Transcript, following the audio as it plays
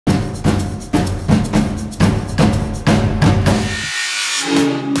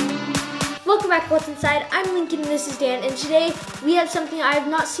back to What's Inside. I'm Lincoln and this is Dan, and today we have something I have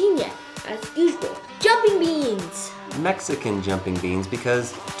not seen yet, as usual. Jumping beans! Mexican jumping beans,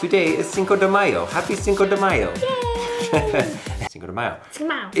 because today is Cinco de Mayo. Happy Cinco de Mayo. Yay! Cinco de Mayo. Cinco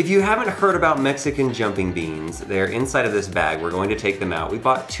de Mayo. If you haven't heard about Mexican jumping beans, they're inside of this bag. We're going to take them out. We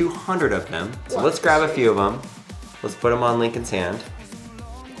bought 200 of them. So let's grab a few of them. Let's put them on Lincoln's hand.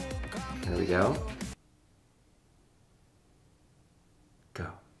 There we go. Go.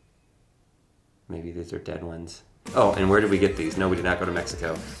 Maybe these are dead ones. Oh, and where did we get these? No, we did not go to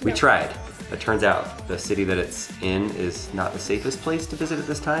Mexico. We tried. It turns out the city that it's in is not the safest place to visit at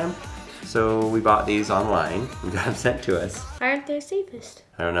this time. So we bought these online. We got them sent to us. Why aren't they safest?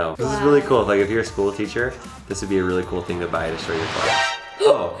 I don't know. This is really cool. Like if you're a school teacher, this would be a really cool thing to buy to show your class.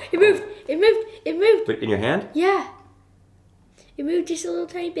 Oh! It moved! It moved! It moved! But in your hand? Yeah. It moved just a little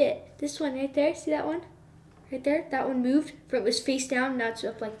tiny bit. This one right there, see that one? Right there? That one moved. It was face down, now it's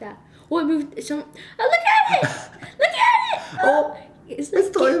up like that. Oh, it moved. Oh, look at it! Look at it! Oh, it's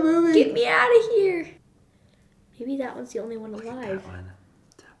like, totally moving. Get me out of here. Maybe that one's the only one alive. That one.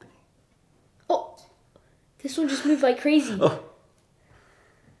 What's happening? Oh, this one just moved like crazy. Oh.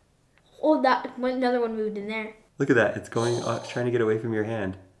 Oh, that one, another one moved in there. Look at that. It's going, it's trying to get away from your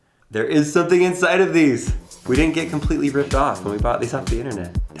hand. There is something inside of these. We didn't get completely ripped off when we bought these off the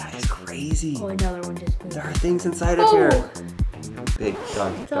internet. That is crazy. Oh, another one just moved. There are things inside of here. Big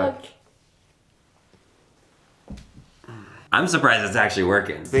dog. Dog. I'm surprised it's actually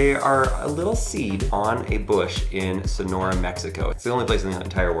working. They are a little seed on a bush in Sonora, Mexico. It's the only place in the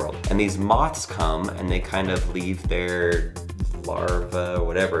entire world. And these moths come and they kind of leave their larva,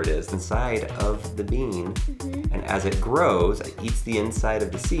 whatever it is, inside of the bean. And as it grows, it eats the inside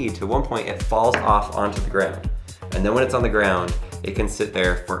of the seed. To one point, it falls off onto the ground. And then when it's on the ground, it can sit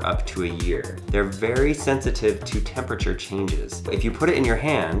there for up to a year. They're very sensitive to temperature changes. If you put it in your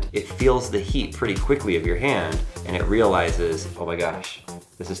hand, it feels the heat pretty quickly of your hand, and it realizes, oh my gosh,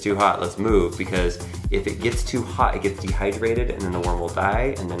 this is too hot, let's move, because if it gets too hot, it gets dehydrated, and then the worm will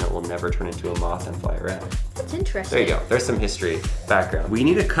die, and then it will never turn into a moth and fly around. That's interesting. There you go, there's some history, background. We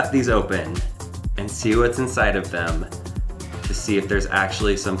need to cut these open and see what's inside of them to see if there's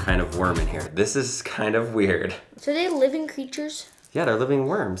actually some kind of worm in here. This is kind of weird. So they're living creatures? Yeah, they're living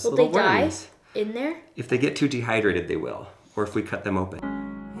worms. Will little they die worms. in there? If they get too dehydrated, they will. Or if we cut them open.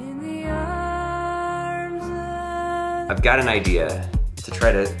 I've got an idea to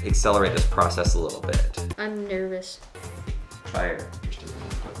try to accelerate this process a little bit. I'm nervous. Fire.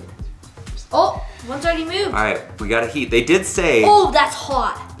 Oh, one's already moved. All right, we got to heat. They did say. Oh, that's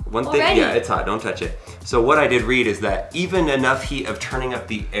hot. One thing, yeah, it's hot, don't touch it. So what I did read is that even enough heat of turning up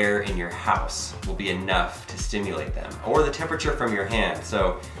the air in your house will be enough to stimulate them, or the temperature from your hand.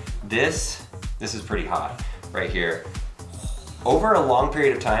 So this is pretty hot right here. Over a long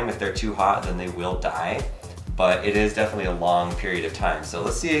period of time, if they're too hot, then they will die, but it is definitely a long period of time. So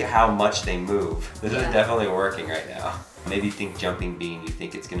let's see how much they move. This is definitely working right now. Maybe think jumping bean, you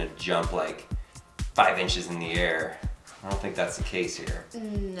think it's gonna jump like 5 inches in the air. I don't think that's the case here.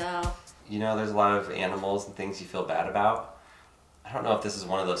 No. You know, there's a lot of animals and things you feel bad about. I don't know if this is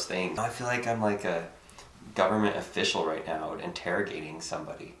one of those things. I feel like I'm like a government official right now interrogating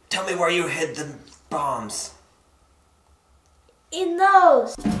somebody. Tell me where you hid the bombs. In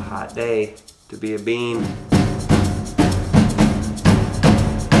those. It's a hot day to be a bean.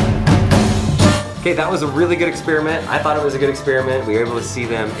 Okay, that was a really good experiment. I thought it was a good experiment. We were able to see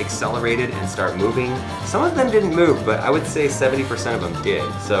them accelerated and start moving. Some of them didn't move, but I would say 70% of them did.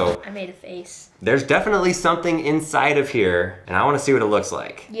 So I made a face. There's definitely something inside of here, and I want to see what it looks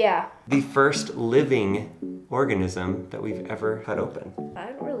like. Yeah. The first living organism that we've ever cut open. I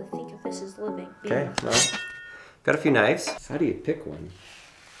don't really think of this as living. Okay, well, got a few knives. How do you pick one?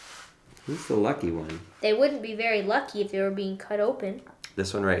 Who's the lucky one? They wouldn't be very lucky if they were being cut open.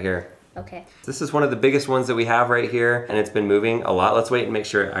 This one right here. Okay. This is one of the biggest ones that we have right here, and it's been moving a lot. Let's wait and make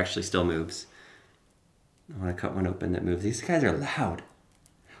sure it actually still moves. I want to cut one open that moves. These guys are loud.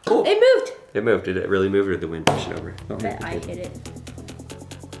 Oh, it moved! It moved. Did it really move, or did the wind push it over? Oh, Bet I hit it.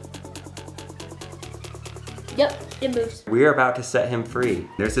 Yep, it moves. We are about to set him free.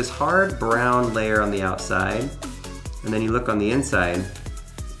 There's this hard brown layer on the outside, and then you look on the inside,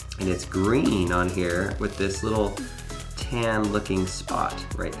 and it's green on here with this little tan looking spot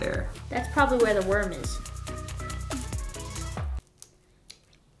right there. That's probably where the worm is.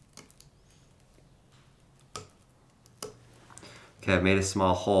 Okay, I've made a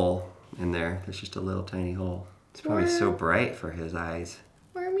small hole in there. There's just a little tiny hole. It's probably so bright for his eyes.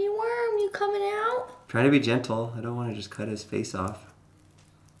 Wormy worm, you coming out? I'm trying to be gentle. I don't want to just cut his face off.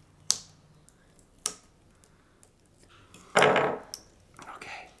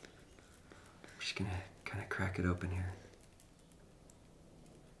 crack it open here.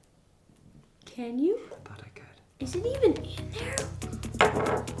 Can you? I thought I could. Is it even in there?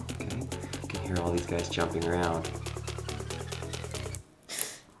 Okay. You can hear all these guys jumping around.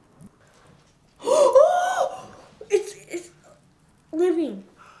 It's living.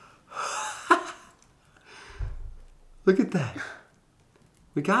 Look at that.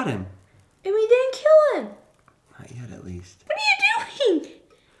 We got him. And we didn't kill him. Not yet, at least. What are you doing?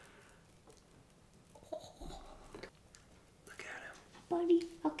 Look at him. Buddy,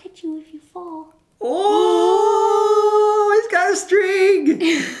 I'll catch you if you fall. Oh, he's got a string.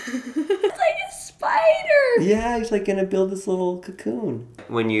 It's like a spider. Yeah, he's like gonna build this little cocoon.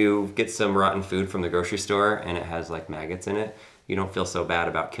 When you get some rotten food from the grocery store and it has like maggots in it, you don't feel so bad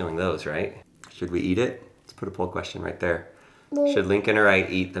about killing those, right? Should we eat it? Let's put a poll question right there. Well, Should Lincoln or I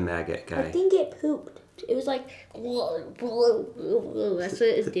eat the maggot guy? I think it pooped. It was like, that's what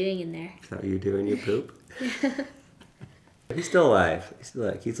it was doing in there. Is that what you're doing? You poop? He's still alive. He's still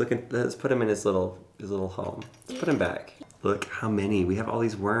alive. He's looking. Let's put him in his little home. Let's put him back. Look how many. We have all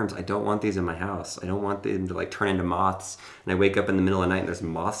these worms. I don't want these in my house. I don't want them to like turn into moths. And I wake up in the middle of the night and there's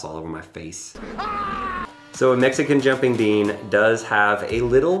moths all over my face. So a Mexican jumping bean does have a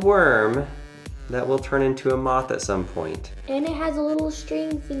little worm that will turn into a moth at some point. And it has a little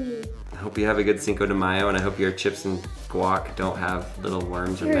string thingy. I hope you have a good Cinco de Mayo, and I hope your chips and guac don't have little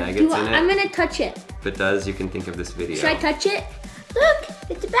worms or maggots in it. I'm gonna touch it. If it does, you can think of this video. Should I touch it? Look,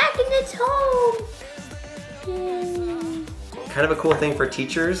 it's back in its home. Yay. Kind of a cool thing for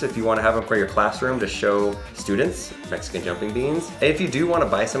teachers if you want to have them for your classroom to show students Mexican jumping beans. And if you do want to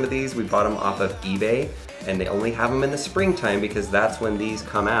buy some of these, we bought them off of eBay, and they only have them in the springtime because that's when these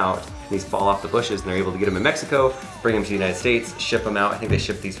come out. These fall off the bushes and they're able to get them in Mexico, bring them to the United States, ship them out. I think they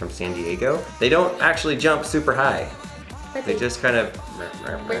ship these from San Diego. They don't actually jump super high. They just kind of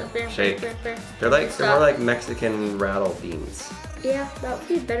shake. They're more like Mexican rattle beans. Yeah, that would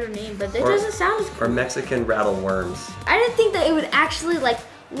be a better name, but it doesn't sound as cool. Or Mexican rattle worms. I didn't think that it would actually like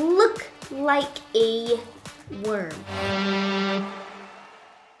look like a worm.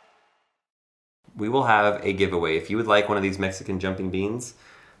 We will have a giveaway. If you would like one of these Mexican jumping beans,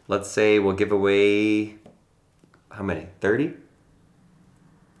 let's say we'll give away, how many, 30?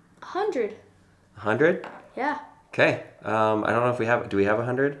 100. 100? Yeah. Okay, I don't know if we have, do we have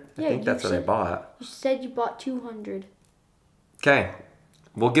 100? Yeah, I think that's what I bought. You said you bought 200. Okay,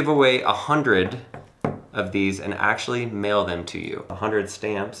 we'll give away 100 of these and actually mail them to you. 100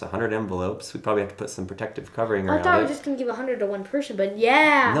 stamps, 100 envelopes. We probably have to put some protective covering around it. I thought we were just gonna give 100 to one person, but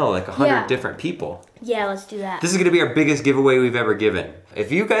yeah. No, like 100 different people. Yeah, let's do that. This is gonna be our biggest giveaway we've ever given.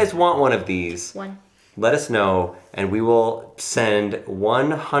 If you guys want one of these, let us know and we will send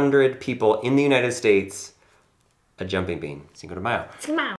 100 people in the United States a jumping bean. Cinco de Mayo.